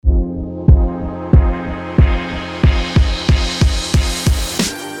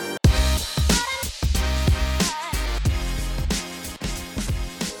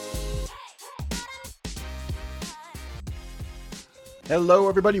Hello,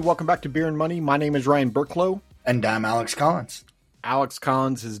 everybody. Welcome back to Beer and Money. My name is Ryan Burklow. And I'm Alex Collins. Alex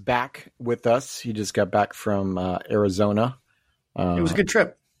Collins is back with us. He just got back from Arizona. It was a good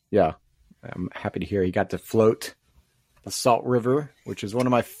trip. Yeah. I'm happy to hear he got to float the Salt River, which is one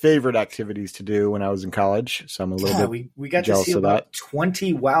of my favorite activities to do when I was in college. So I'm a little bit we got to see about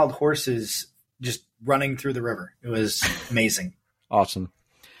 20 wild horses just running through the river. It was amazing. Awesome.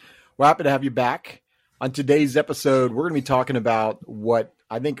 We're happy to have you back. On today's episode, we're going to be talking about what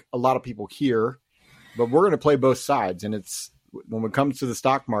I think a lot of people hear, but we're going to play both sides. And it's when it comes to the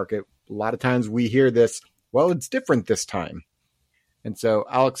stock market, a lot of times we hear this, well, it's different this time. And so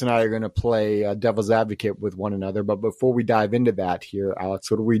Alex and I are going to play devil's advocate with one another. But before we dive into that here,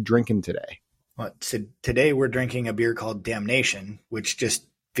 Alex, what are we drinking today? Well, today we're drinking a beer called Damnation, which just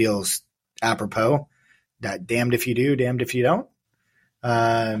feels apropos. That damned if you do, damned if you don't.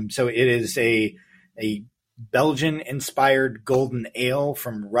 So it is a Belgian-inspired golden ale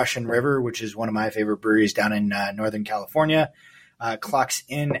from Russian River, which is one of my favorite breweries down in Northern California. Clocks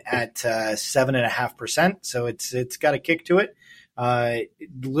in at 7.5%, so it's got a kick to it. A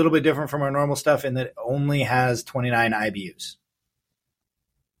little bit different from our normal stuff in that it only has 29 IBUs.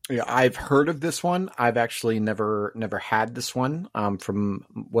 Yeah, I've heard of this one. I've actually never had this one. From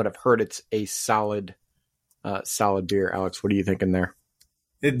what I've heard, it's a solid beer. Alex, what are you thinking there?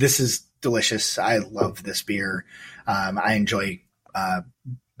 This is delicious. I love this beer. I enjoy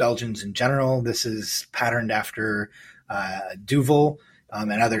Belgians in general. This is patterned after Duvel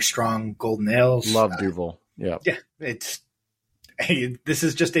and other strong golden ales. Love Duvel. Yeah. This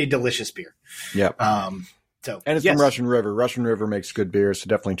is just a delicious beer. Yeah. And it's from Russian River. Russian River makes good beer, so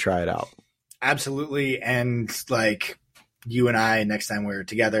definitely try it out. Absolutely. And like you and I, next time we're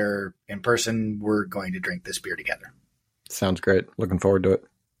together in person, we're going to drink this beer together. Sounds great. Looking forward to it.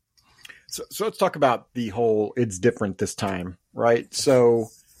 So let's talk about the whole it's different this time, right? So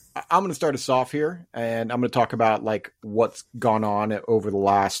I'm going to start us off here, and I'm going to talk about like what's gone on over the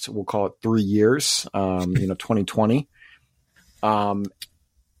last, we'll call it 3 years, 2020. And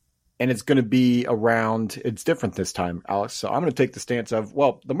it's going to be around, it's different this time, Alex. So I'm going to take the stance of,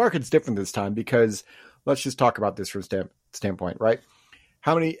 well, the market's different this time because let's just talk about this from standpoint, right?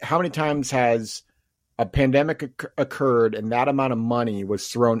 How many times has a pandemic occurred and that amount of money was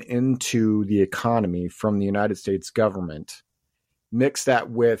thrown into the economy from the United States government? Mix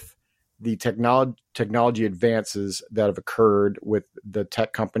that with the technology advances that have occurred with the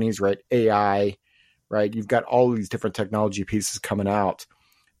tech companies, right? AI, right? You've got all these different technology pieces coming out.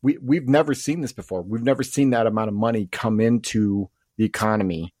 We've never seen this before. We've never seen that amount of money come into the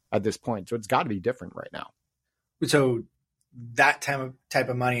economy at this point. So it's got to be different right now. So that type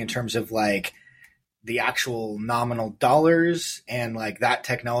of money in terms of like the actual nominal dollars and like that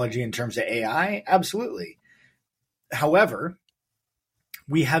technology in terms of AI, absolutely. However,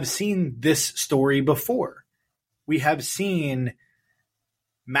 we have seen this story before. We have seen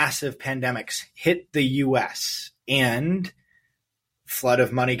massive pandemics hit the US and flood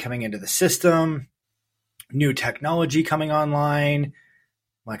of money coming into the system, new technology coming online.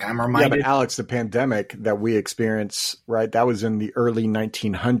 Like I'm reminded. Yeah, but Alex, the pandemic that we experienced, right? That was in the early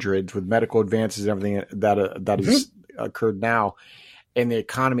 1900s with medical advances and everything that has occurred now. And the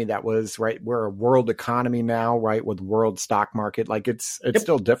economy that was, right? We're a world economy now, right? With world stock market. Like it's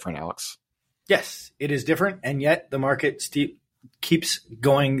still different, Alex. Yes, it is different. And yet the market keeps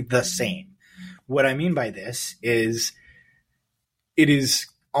going the same. What I mean by this is it is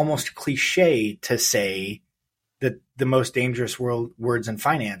almost cliche to say that the most dangerous words in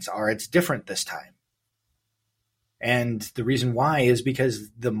finance are it's different this time. And the reason why is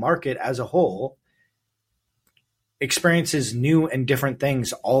because the market as a whole experiences new and different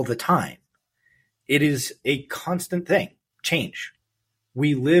things all the time. It is a constant thing, change.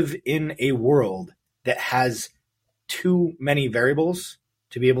 We live in a world that has too many variables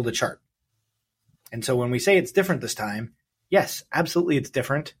to be able to chart. And so when we say it's different this time, yes, absolutely it's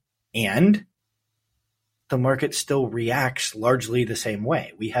different. And the market still reacts largely the same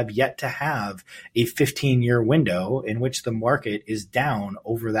way. We have yet to have a 15-year window in which the market is down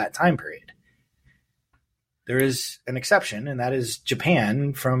over that time period. There is an exception, and that is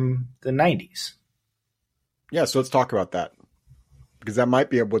Japan from the 90s. Yeah, so let's talk about that because that might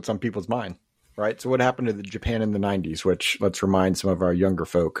be what's on people's mind, right? So what happened to the Japan in the 90s, which let's remind some of our younger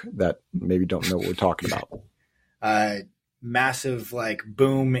folk that maybe don't know what we're talking about. Massive like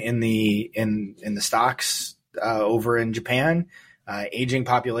boom in the stocks over in Japan, aging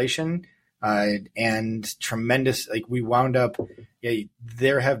population, and tremendous, like we wound up,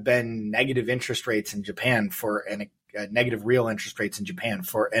 there have been negative interest rates in Japan negative real interest rates in Japan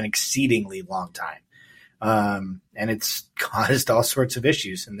for an exceedingly long time. And it's caused all sorts of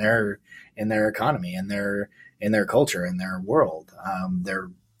issues in their economy, in their culture, in their world. They're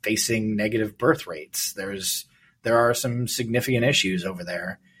facing negative birth rates. There are some significant issues over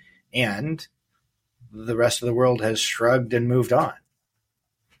there, and the rest of the world has shrugged and moved on.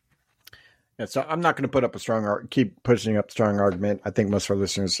 Yeah, so I'm not going to put up keep pushing up a strong argument. I think most of our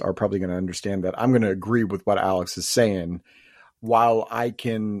listeners are probably going to understand that. I'm going to agree with what Alex is saying. While I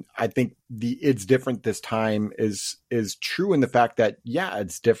think it's different this time is true in the fact that, yeah,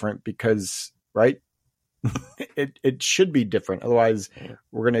 it's different because, right, it should be different. Otherwise,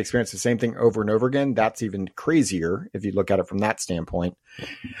 we're going to experience the same thing over and over again. That's even crazier if you look at it from that standpoint.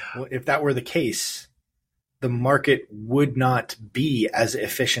 Well, if that were the case, the market would not be as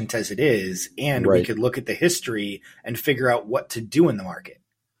efficient as it is, and we could look at the history and figure out what to do in the market.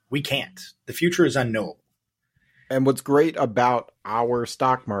 We can't. The future is unknowable. And what's great about our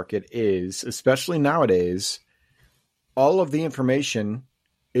stock market is, especially nowadays, all of the information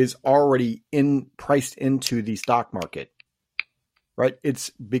is already priced into the stock market, right? It's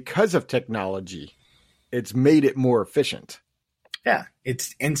because of technology. It's made it more efficient. Yeah,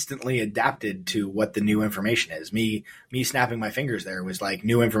 it's instantly adapted to what the new information is. Me snapping my fingers there was like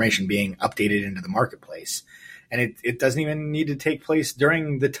new information being updated into the marketplace. And it doesn't even need to take place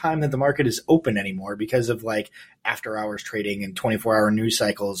during the time that the market is open anymore because of like after hours trading and 24-hour news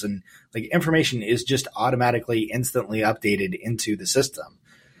cycles. And like information is just automatically instantly updated into the system.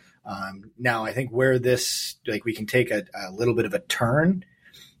 Now, I think where this, like we can take a little bit of a turn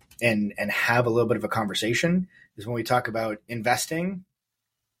and have a little bit of a conversation is when we talk about investing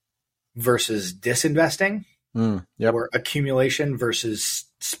versus disinvesting, or accumulation versus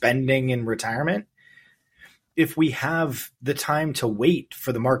spending in retirement. If we have the time to wait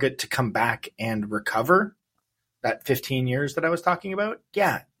for the market to come back and recover, that 15 years that I was talking about,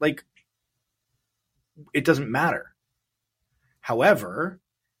 yeah, like it doesn't matter. However,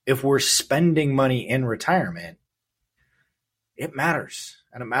 if we're spending money in retirement, it matters,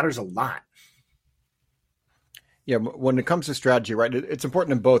 and it matters a lot. Yeah, when it comes to strategy, right, it's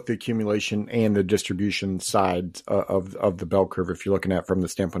important in both the accumulation and the distribution side of the bell curve. If you're looking at from the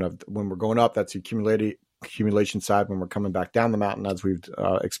standpoint of when we're going up, that's the accumulation side. When we're coming back down the mountain, as we've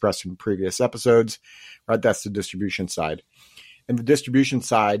expressed in previous episodes, right, that's the distribution side. And the distribution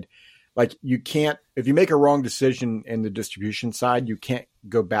side, like you can't, if you make a wrong decision in the distribution side, you can't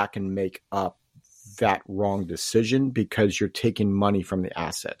go back and make up that wrong decision because you're taking money from the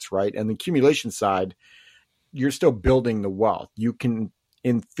assets, right? And the accumulation side, you're still building the wealth. You can,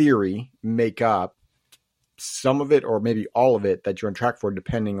 in theory, make up some of it or maybe all of it that you're on track for,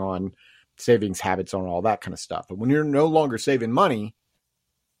 depending on savings habits and all that kind of stuff. But when you're no longer saving money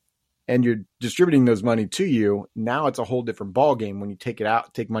and you're distributing those money to you, now it's a whole different ballgame when you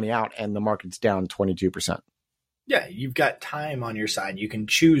take money out and the market's down 22%. Yeah, you've got time on your side. You can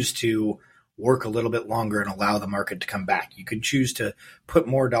choose to work a little bit longer and allow the market to come back. You could choose to put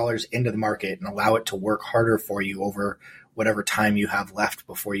more dollars into the market and allow it to work harder for you over whatever time you have left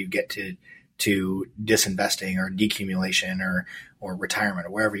before you get to disinvesting or decumulation or retirement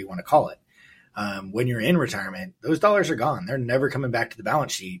or wherever you want to call it. When you're in retirement, those dollars are gone. They're never coming back to the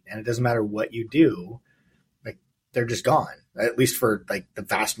balance sheet. And it doesn't matter what you do, like they're just gone, at least for like the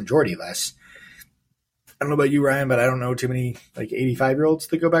vast majority of us. I don't know about you, Ryan, but I don't know too many like 85-year-olds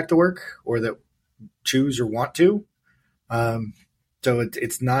that go back to work or that choose or want to. So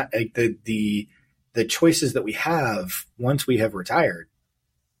it's not like the choices that we have once we have retired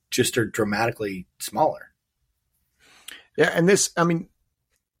just are dramatically smaller. Yeah. And this, I mean,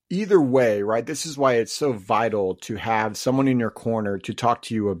 either way, right? This is why it's so vital to have someone in your corner to talk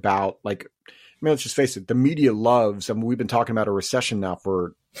to you about, like, I mean, let's just face it. The media loves, I mean, we've been talking about a recession now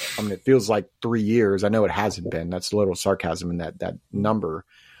for, I mean, it feels like 3 years. I know it hasn't been. That's a little sarcasm in that number,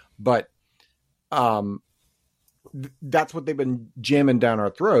 but that's what they've been jamming down our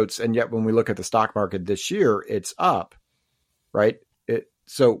throats. And yet when we look at the stock market this year, it's up, right?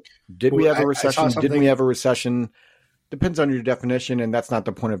 So did we have a recession? Didn't we have a recession? Depends on your definition. And that's not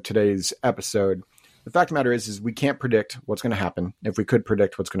the point of today's episode. The fact of the matter is we can't predict what's going to happen. If we could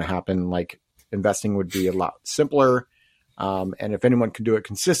predict what's going to happen, like investing would be a lot simpler. And if anyone could do it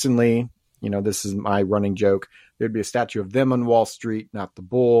consistently, you know, this is my running joke, there'd be a statue of them on Wall Street, not the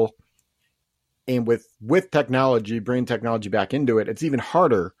bull. And with technology, bringing technology back into it, it's even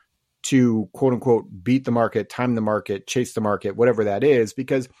harder to quote unquote beat the market, time the market, chase the market, whatever that is,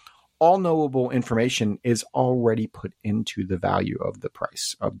 because all knowable information is already put into the value of the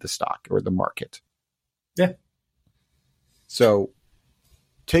price of the stock or the market. Yeah. So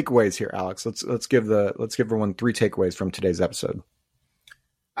takeaways here, Alex. Let's give everyone 3 takeaways from today's episode.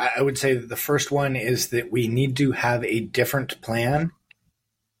 I would say that the first one is that we need to have a different plan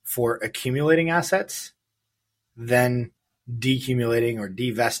for accumulating assets than decumulating or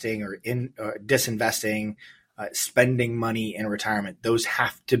divesting or disinvesting, spending money in retirement. Those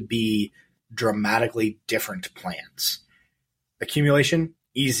have to be dramatically different plans. Accumulation,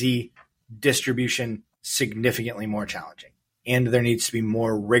 easy. Distribution, significantly more challenging. And there needs to be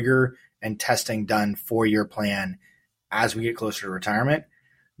more rigor and testing done for your plan as we get closer to retirement.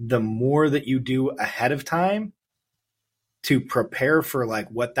 The more that you do ahead of time to prepare for like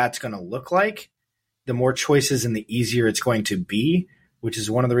what that's going to look like, the more choices and the easier it's going to be, which is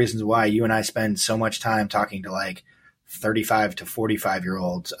one of the reasons why you and I spend so much time talking to like 35 to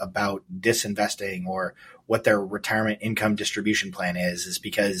 45-year-olds about disinvesting or what their retirement income distribution plan is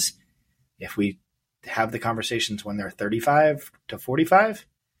because if we have the conversations when they're 35 to 45,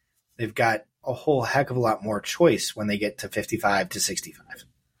 they've got a whole heck of a lot more choice when they get to 55 to 65.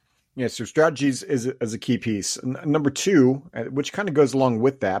 Yeah, so strategies is a key piece. Number two, which kind of goes along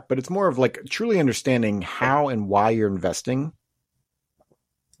with that, but it's more of like truly understanding how and why you're investing,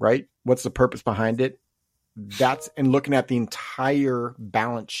 right? What's the purpose behind it? And looking at the entire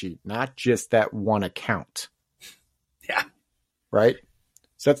balance sheet, not just that one account. Yeah. Right?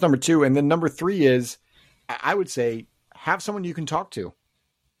 So that's number two. And then number three is, I would say, have someone you can talk to,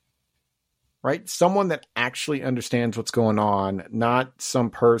 right? Someone that actually understands what's going on, not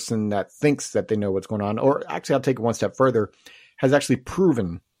some person that thinks that they know what's going on. Or actually, I'll take it one step further, has actually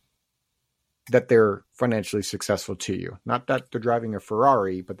proven that they're financially successful to you. Not that they're driving a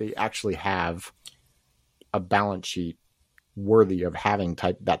Ferrari, but they actually have a balance sheet worthy of having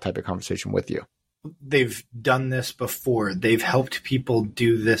that type of conversation with you. They've done this before. They've helped people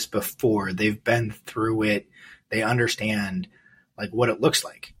do this before. They've been through it. They understand like what it looks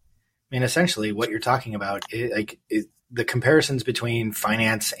like. I mean, essentially what you're talking about is the comparisons between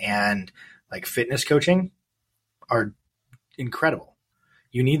finance and like fitness coaching are incredible.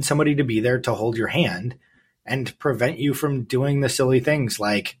 You need somebody to be there to hold your hand and prevent you from doing the silly things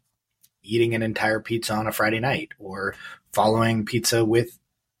like eating an entire pizza on a Friday night or following pizza with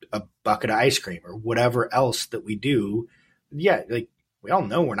a bucket of ice cream or whatever else that we do. Yeah. Like we all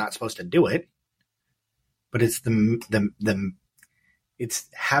know we're not supposed to do it, but it's it's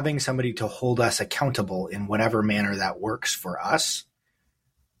having somebody to hold us accountable in whatever manner that works for us.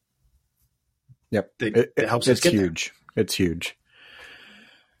 Yep. It helps us get huge. There. It's huge.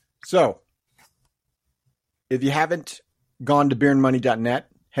 So if you haven't gone to beerandmoney.net,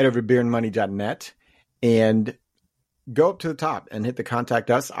 head over to beerandmoney.net and go up to the top and hit the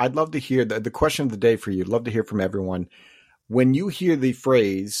contact us. I'd love to hear the question of the day for you. I'd love to hear from everyone. When you hear the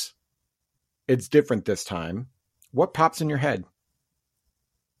phrase, it's different this time, what pops in your head?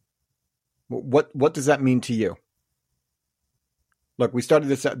 What does that mean to you? Look, we started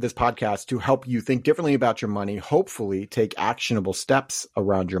this podcast to help you think differently about your money, hopefully take actionable steps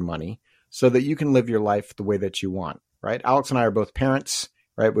around your money so that you can live your life the way that you want, right? Alex and I are both parents,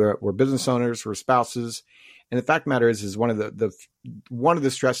 right? We're business owners, we're spouses. And the fact of the matter is one of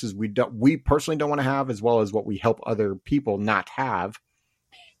the stresses we personally don't want to have, as well as what we help other people not have,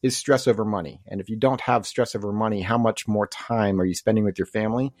 is stress over money. And if you don't have stress over money, how much more time are you spending with your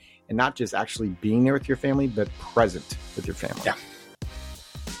family? And not just actually being there with your family, but present with your family. Yeah.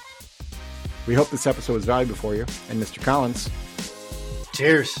 We hope this episode was valuable for you. And Mr. Collins.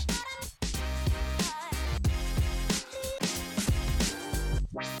 Cheers.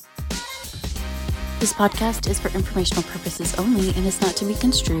 This podcast is for informational purposes only and is not to be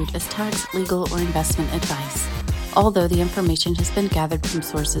construed as tax, legal, or investment advice. Although the information has been gathered from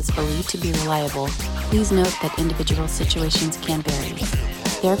sources believed to be reliable, please note that individual situations can vary.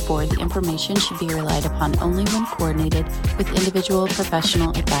 Therefore, the information should be relied upon only when coordinated with individual professional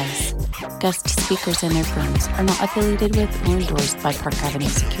advice. Guest speakers and their firms are not affiliated with or endorsed by Park Avenue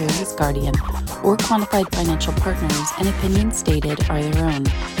Securities Guardian or Quantified Financial Partners, and opinions stated are their own.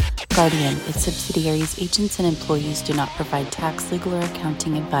 Guardian, its subsidiaries, agents, and employees do not provide tax, legal, or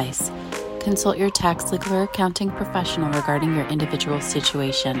accounting advice. Consult your tax, legal, or accounting professional regarding your individual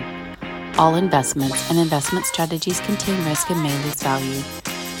situation. All investments and investment strategies contain risk and may lose value.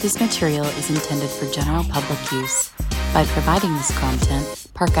 This material is intended for general public use. By providing this content,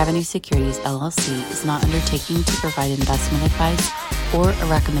 Park Avenue Securities LLC is not undertaking to provide investment advice or a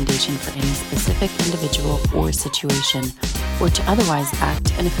recommendation for any specific individual or situation, or to otherwise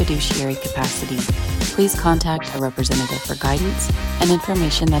act in a fiduciary capacity. Please contact a representative for guidance and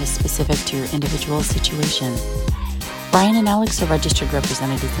information that is specific to your individual situation. Brian and Alex are registered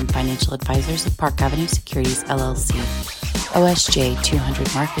representatives and financial advisors of Park Avenue Securities LLC, OSJ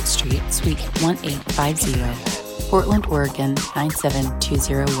 200 Market Street, Suite 1850. Portland, Oregon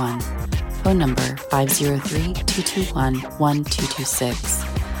 97201. Phone number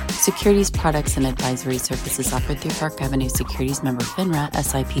 503-221-1226. Securities products and advisory services offered through Park Avenue Securities member FINRA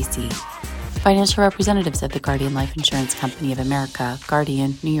SIPC. Financial representatives of the Guardian Life Insurance Company of America,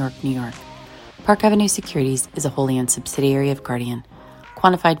 Guardian, New York, New York. Park Avenue Securities is a wholly owned subsidiary of Guardian.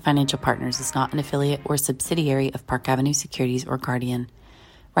 Quantified Financial Partners is not an affiliate or subsidiary of Park Avenue Securities or Guardian.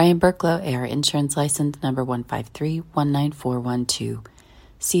 Ryan Burklow, AR Insurance License number 153-19412.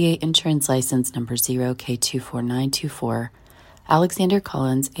 CA Insurance License number 0K24924. Alexander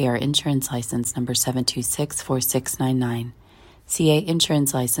Collins, AR Insurance License number 7264699. CA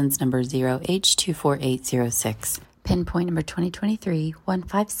Insurance License number 0H24806. Pinpoint number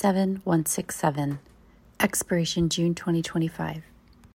 2023-157167. Expiration June 2025.